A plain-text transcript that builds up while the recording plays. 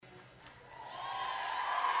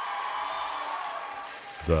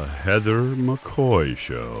The Heather McCoy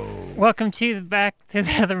Show. Welcome back to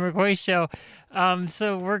the Heather McCoy Show.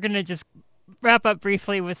 So we're going to just wrap up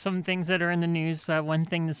briefly with some things that are in the news. One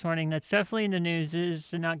thing this morning that's definitely in the news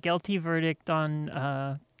is the not guilty verdict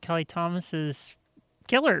on Kelly Thomas's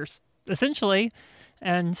killers, essentially.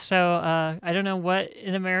 And so I don't know what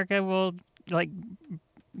in America will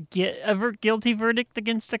get a guilty verdict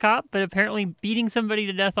against a cop, but apparently beating somebody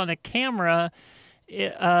to death on a camera,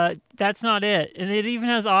 that's not it. And it even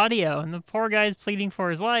has audio, and the poor guy's pleading for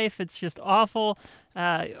his life. It's just awful.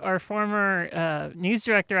 Our former news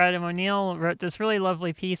director, Adam O'Neill, wrote this really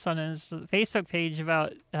lovely piece on his Facebook page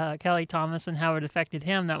about Kelly Thomas and how it affected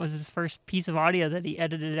him. That was his first piece of audio that he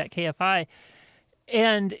edited at KFI.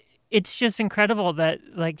 And it's just incredible that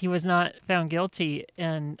he was not found guilty,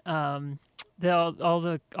 and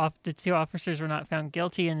the two officers were not found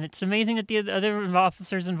guilty, and it's amazing that the other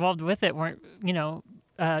officers involved with it weren't,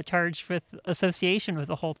 charged with association with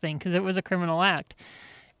the whole thing, because it was a criminal act.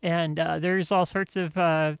 And there's all sorts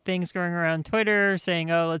of things going around Twitter saying,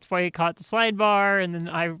 "Oh, let's boycott the slide bar," and then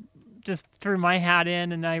I just threw my hat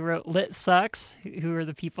in and I wrote "Lit Sucks," who are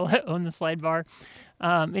the people that own the slide bar.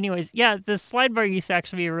 Anyways, yeah, the slide bar used to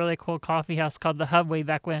actually be a really cool coffee house called the Hub way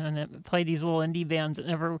back when, and it played these little indie bands that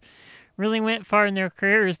never really went far in their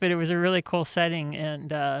careers, but it was a really cool setting, and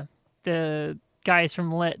the guys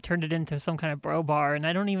from Lit turned it into some kind of bro bar, and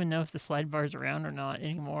I don't even know if the slide bar's around or not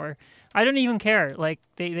anymore. I don't even care.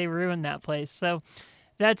 They ruined that place. So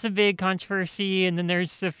that's a big controversy, and then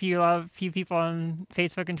there's a few people on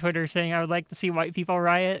Facebook and Twitter saying, "I would like to see white people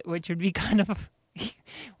riot," which would be kind of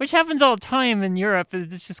which happens all the time in Europe.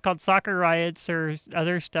 It's just called soccer riots or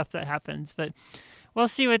other stuff that happens, but we'll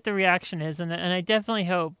see what the reaction is, and I definitely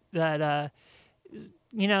hope that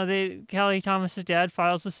Kelly Thomas's dad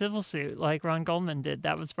files a civil suit like Ron Goldman did.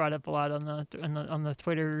 That was brought up a lot on the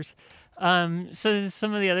Twitters. So there's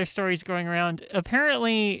some of the other stories going around.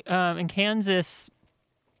 Apparently, in Kansas,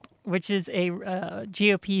 which is a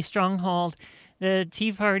GOP stronghold, the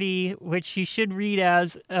Tea Party, which you should read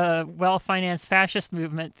as a well-financed fascist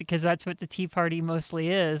movement, because that's what the Tea Party mostly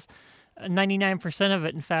is, 99% of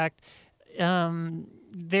it, in fact.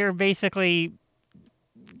 They're basically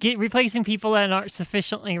replacing people that aren't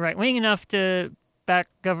sufficiently right-wing enough to back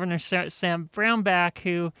Governor Sam Brown back,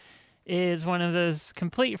 who is one of those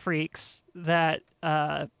complete freaks that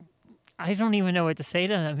I don't even know what to say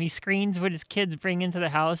to him. He screens what his kids bring into the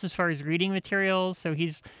house as far as reading materials, so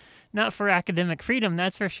he's not for academic freedom,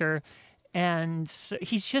 that's for sure. And so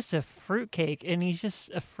he's just a fruitcake, and he's just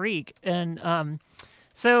a freak. And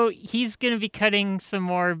so he's going to be cutting some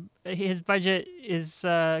more. His budget is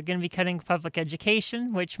going to be cutting public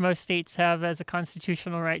education, which most states have as a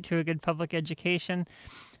constitutional right to a good public education.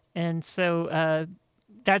 And so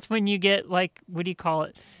that's when you get, what do you call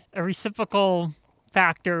it? A reciprocal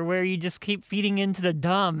factor where you just keep feeding into the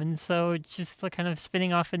dumb. And so it's just kind of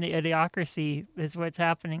spinning off into idiocracy is what's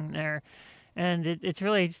happening there. And it's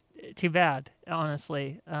really too bad,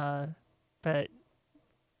 honestly. But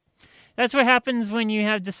that's what happens when you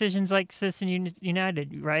have decisions like Citizen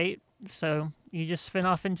United, right? So you just spin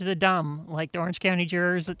off into the dumb, like the Orange County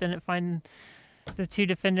jurors that didn't find the two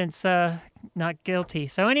defendants not guilty.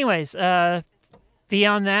 So anyways,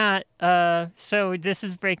 beyond that, so this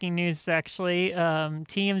is breaking news, actually.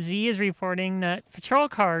 TMZ is reporting that patrol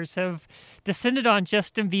cars have descended on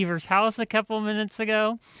Justin Bieber's house a couple minutes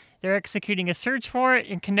ago. They're executing a search warrant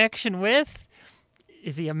in connection with...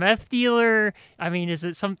 Is he a meth dealer? I mean, is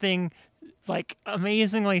it something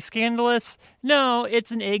amazingly scandalous? No, it's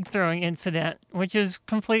an egg throwing incident, which is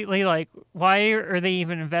completely why are they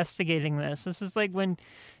even investigating this? This is like when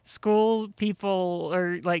school people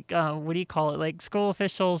or what do you call it? School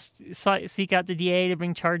officials seek out the DA to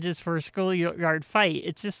bring charges for a schoolyard fight.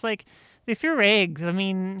 It's just they threw eggs. I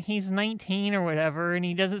mean, he's 19 or whatever, and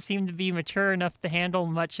he doesn't seem to be mature enough to handle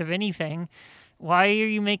much of anything. Why are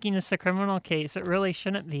you making this a criminal case? It really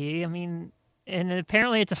shouldn't be. I mean, and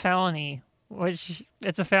apparently it's a felony, which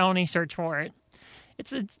it's a felony search warrant.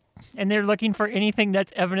 And they're looking for anything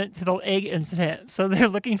that's evident to the egg incident. So they're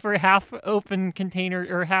looking for half-open container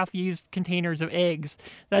or half-used containers of eggs.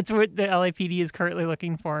 That's what the LAPD is currently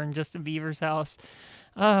looking for in Justin Bieber's house.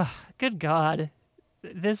 Good God.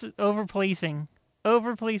 This is over-policing.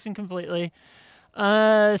 Over-policing completely.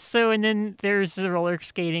 And then there's the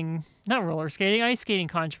ice skating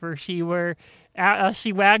controversy where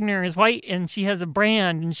Ashley Wagner is white and she has a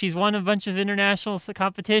brand and she's won a bunch of international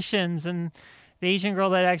competitions, and the Asian girl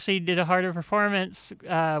that actually did a harder performance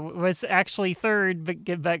was actually third, but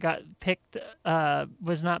got picked,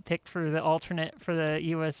 was not picked for the alternate for the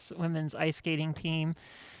U.S. women's ice skating team.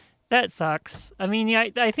 That sucks. I mean, yeah,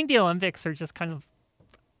 I think the Olympics are just kind of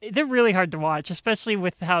they're really hard to watch, especially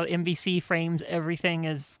with how NBC frames everything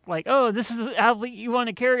as like, oh, this is an athlete you want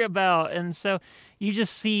to care about. And so you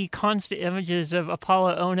just see constant images of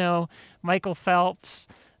Apollo Ono, Michael Phelps,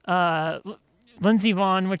 Lindsey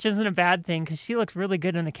Vonn, which isn't a bad thing because she looks really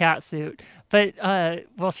good in a cat suit. But,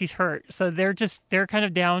 well, she's hurt. So they're kind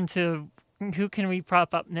of down to who can we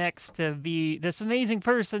prop up next to be this amazing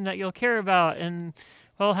person that you'll care about. And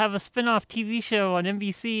we'll have a spin-off TV show on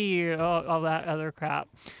NBC, all that other crap.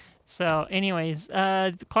 So anyways,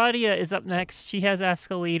 Claudia is up next. She has Ask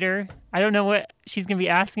a Leader. I don't know what she's going to be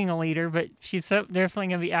asking a leader, but she's definitely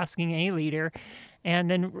going to be asking a leader. And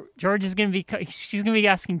then George is going to she's going to be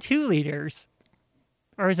asking two leaders.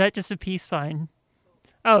 Or is that just a peace sign?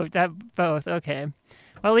 Oh, that both. Okay.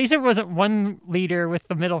 Well, at least there wasn't one leader with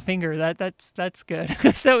the middle finger. That's good.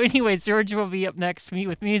 So anyways, George will be up next to me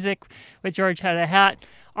with music with George Had a Hat.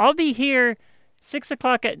 I'll be here 6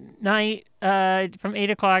 o'clock at night from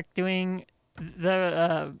 8 o'clock doing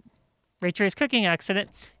the Ray Trace cooking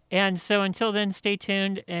accident. And so until then, stay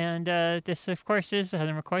tuned. And this, of course, is the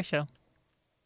Heather McCoy Show.